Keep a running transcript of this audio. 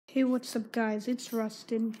Hey, what's up guys, it's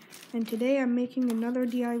Rustin, and today I'm making another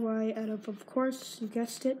DIY out of course, you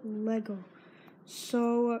guessed it, Lego.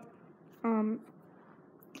 So, today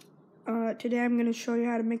I'm going to show you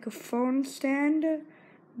how to make a phone stand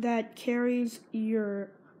that carries your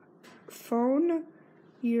phone,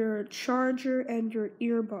 your charger, and your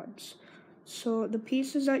earbuds. So, the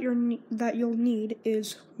pieces that you'll need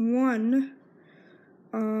is one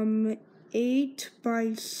 8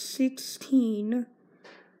 by 16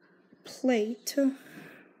 plate,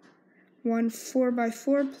 one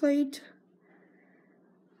 4x4 plate.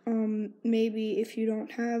 Maybe if you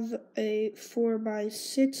don't have a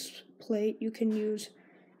 4x6 plate, you can use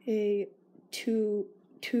a two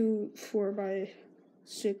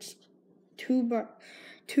 4x6, two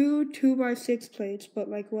 2x6 plates, but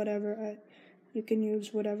like whatever, you can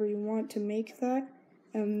use whatever you want to make that.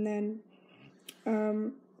 And then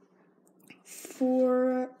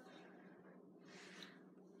four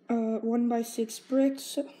 1x6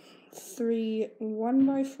 bricks, 3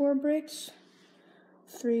 1x4 bricks,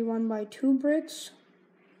 3 1x2 bricks,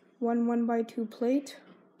 1 1x2 plate,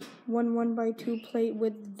 1 1x2 plate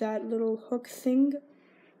with that little hook thing,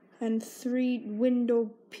 and 3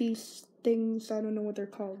 window piece things. I don't know what they're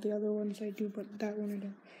called. The other ones I do, but that one I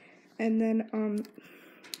don't. And then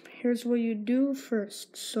here's what you do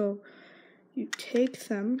first. So you take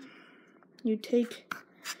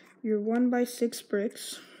your 1x6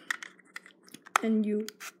 bricks, and you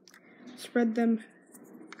spread them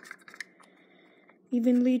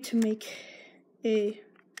evenly to make a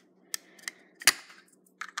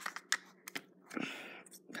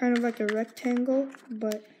kind of like a rectangle,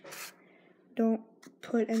 but don't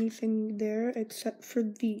put anything there except for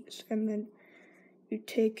these. And then you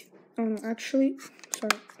take, oh no, actually,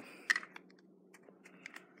 sorry.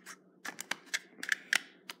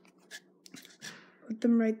 Put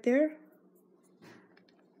them right there.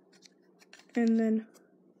 And then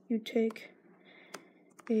you take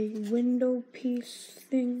a window piece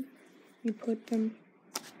thing, you put them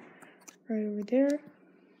right over there,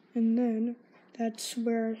 and then that's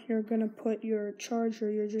where you're gonna put your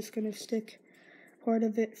charger. You're just gonna stick part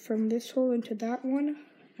of it from this hole into that one,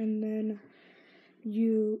 and then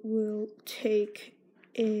you will take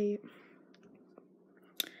the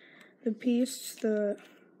piece, the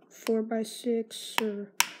 4x6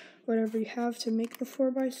 or whatever you have to make the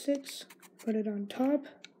 4x6, put it on top,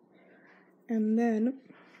 and then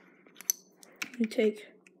you take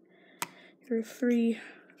your 3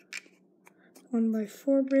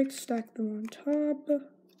 1x4 bricks, stack them on top,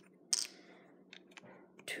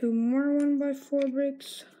 2 more 1x4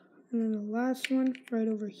 bricks, and then the last one right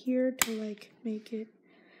over here to like make it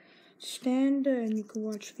stand, and you can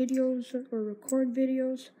watch videos or record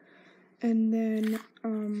videos. And then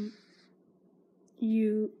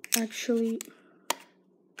you actually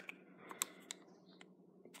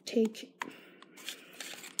take,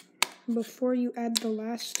 before you add the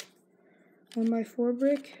last 1x4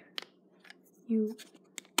 brick,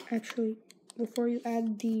 before you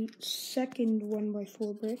add the second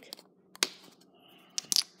 1x4 brick,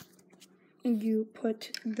 you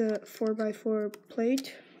put the 4x4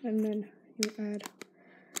 plate, and then you add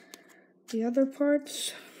the other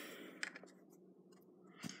parts,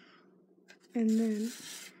 and then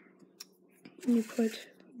you put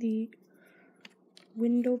the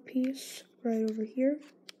window piece right over here,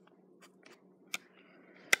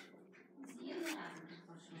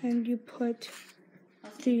 and you put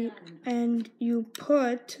the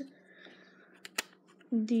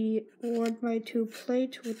 1x2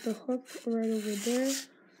 plate with the hook right over there,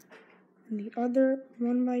 and the other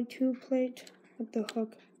 1x2 plate with the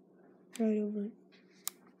hook right over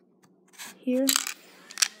here.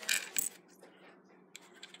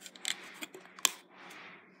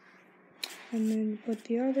 And then you put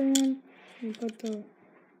the other one, you put the,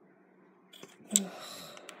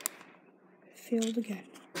 failed again.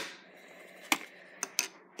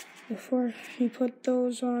 Before you put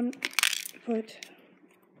those on, put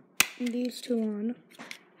these two on,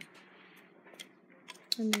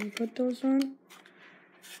 and then put those on,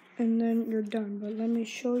 and then you're done. But let me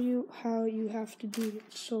show you how you have to do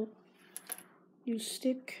it. So you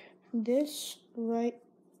stick this right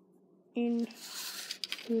in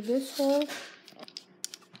through this hole,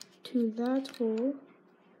 to that hole,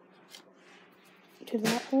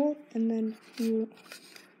 and then you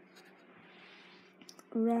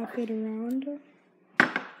wrap it around.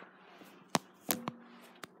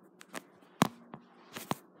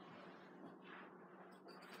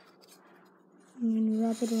 And then you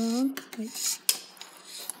wrap it around, like,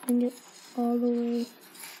 bring it all the way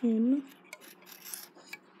in,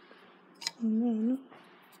 and then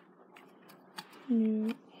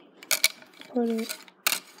you put it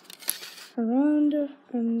around,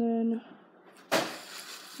 and then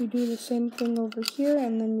you do the same thing over here,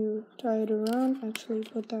 and then you tie it around. Actually,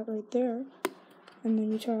 put that right there, and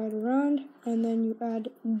then you tie it around, and then you add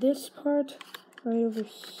this part right over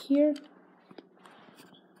here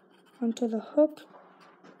onto the hook,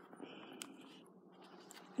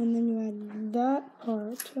 and then you add that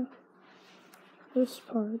part, this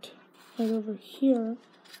part right over here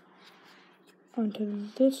onto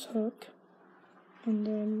this hook, and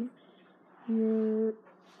then you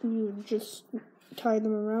just tie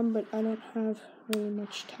them around, but I don't have really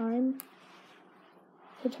much time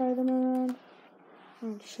to tie them around.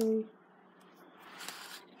 Actually,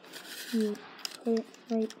 you put it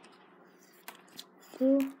right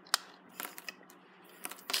through,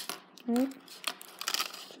 right,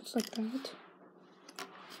 just like that,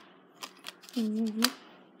 and then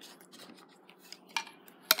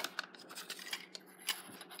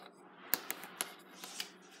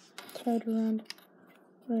tie it around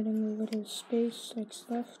right in the little space that's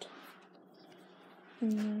left,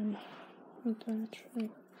 and then put that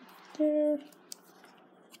right there.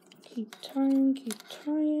 Keep tying,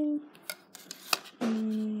 and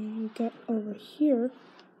then you get over here,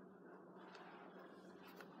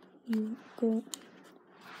 you go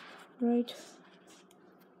right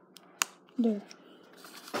there.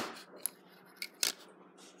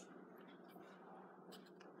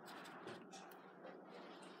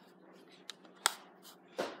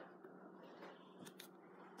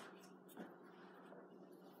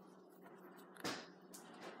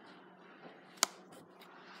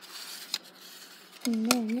 And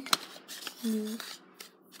then you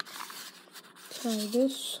tie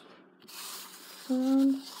this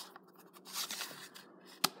around.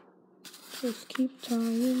 Just keep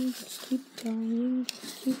tying, just keep tying,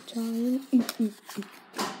 just keep tying.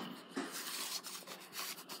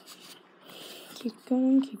 Keep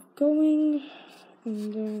going,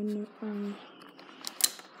 and then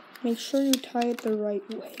make sure you tie it the right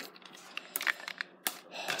way.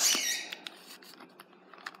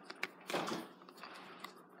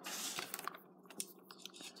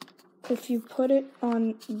 If you put it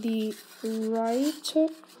on the right,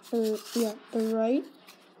 the right,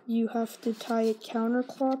 you have to tie it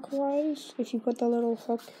counterclockwise. If you put the little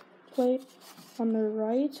hook plate on the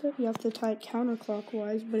right, you have to tie it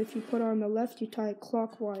counterclockwise, but if you put it on the left, you tie it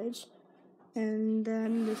clockwise. And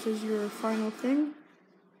then this is your final thing.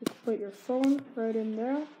 You put your phone right in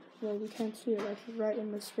there. Well, you can't see it, actually, right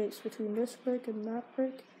in the space between this brick and that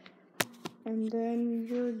brick. And then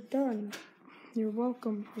you're done. You're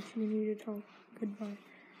welcome. If you needed help, goodbye.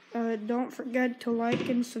 Don't forget to like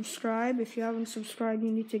and subscribe. If you haven't subscribed, you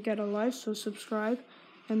need to get a like, so subscribe.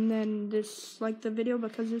 And then like the video,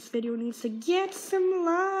 because this video needs to get some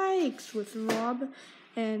likes with Rob.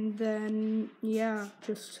 And then, yeah,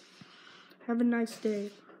 just have a nice day,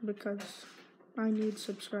 because I need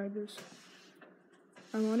subscribers.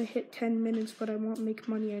 I want to hit 10 minutes, but I won't make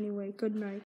money anyway. Good night.